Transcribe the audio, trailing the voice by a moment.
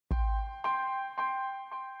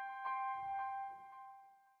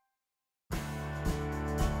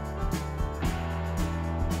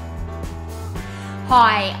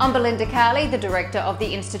Hi, I'm Belinda Carley, the Director of the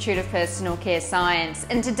Institute of Personal Care Science,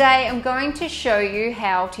 and today I'm going to show you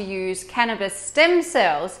how to use cannabis stem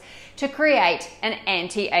cells to create an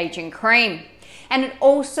anti-aging cream. And it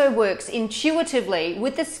also works intuitively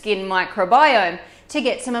with the skin microbiome to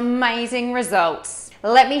get some amazing results.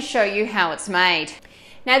 Let me show you how it's made.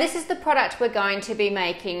 Now this is the product we're going to be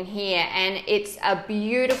making here, and it's a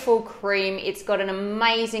beautiful cream. It's got an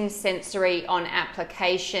amazing sensory on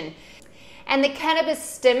application. And the cannabis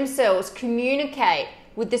stem cells communicate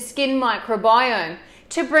with the skin microbiome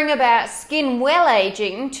to bring about skin well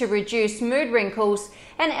aging, to reduce mood wrinkles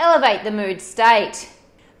and elevate the mood state.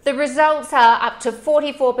 The results are up to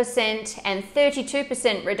 44% and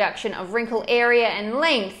 32% reduction of wrinkle area and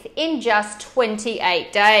length in just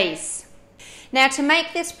 28 days. Now to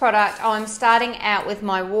make this product, I'm starting out with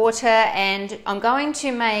my water, and I'm going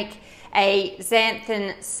to make a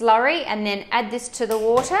xanthan slurry and then add this to the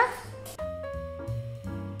water.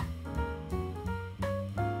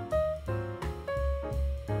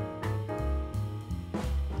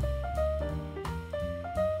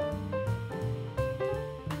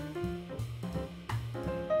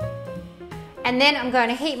 And then I'm going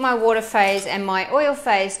to heat my water phase and my oil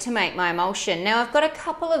phase to make my emulsion. Now I've got a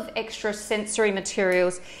couple of extra sensory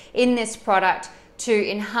materials in this product to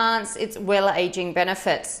enhance its well-aging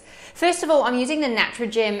benefits. First of all, I'm using the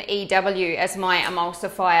Natrogem EW as my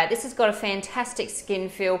emulsifier. This has got a fantastic skin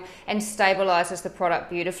feel and stabilizes the product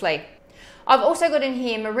beautifully. I've also got in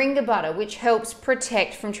here moringa butter, which helps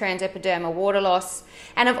protect from transepidermal water loss.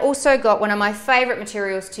 And I've also got one of my favorite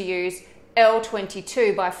materials to use,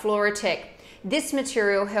 L22 by Floratech. This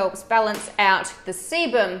material helps balance out the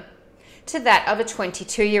sebum to that of a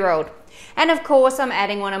 22-year-old. And of course, I'm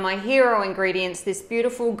adding one of my hero ingredients, this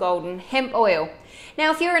beautiful golden hemp oil.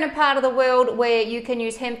 Now, if you're in a part of the world where you can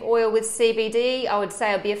use hemp oil with CBD, I would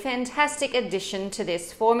say it would be a fantastic addition to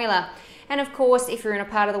this formula. And of course, if you're in a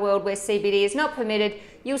part of the world where CBD is not permitted,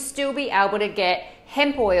 you'll still be able to get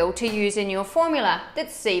hemp oil to use in your formula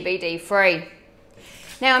that's CBD free.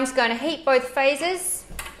 Now I'm just going to heat both phases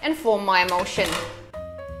and form my emulsion.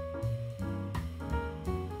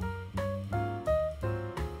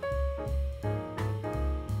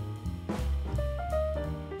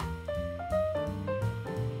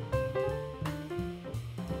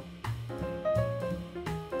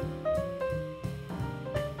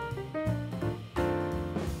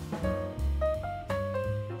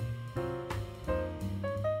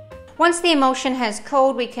 Once the emulsion has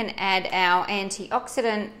cooled, we can add our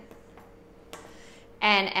antioxidant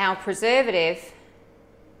and our preservative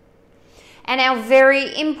and our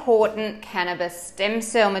very important cannabis stem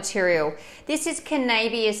cell material. This is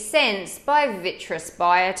Cannabis Sense by Vitreous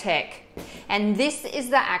Biotech, and this is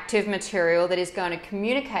the active material that is going to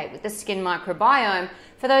communicate with the skin microbiome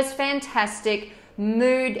for those fantastic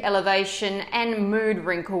mood elevation and mood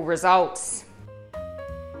wrinkle results.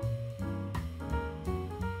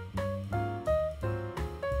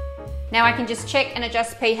 Now I can just check and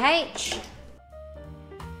adjust pH.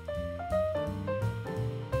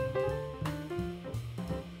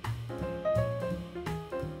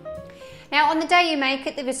 Now on the day you make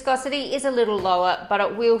it, the viscosity is a little lower, but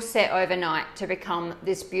it will set overnight to become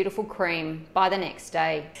this beautiful cream by the next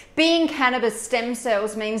day. Being cannabis stem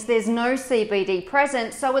cells means there's no CBD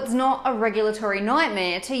present, so it's not a regulatory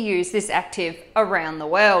nightmare to use this active around the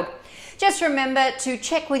world. Just remember to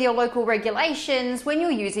check with your local regulations when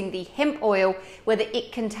you're using the hemp oil whether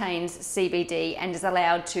it contains CBD and is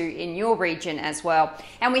allowed to in your region as well.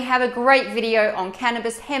 And we have a great video on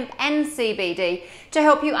cannabis, hemp and CBD to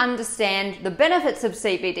help you understand the benefits of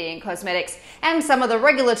CBD in cosmetics and some of the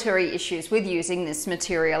regulatory issues with using this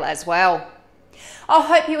material as well. I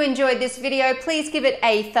hope you enjoyed this video. Please give it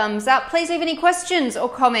a thumbs up. Please leave any questions or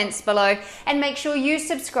comments below, and make sure you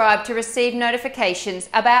subscribe to receive notifications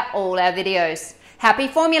about all our videos. Happy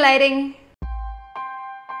formulating!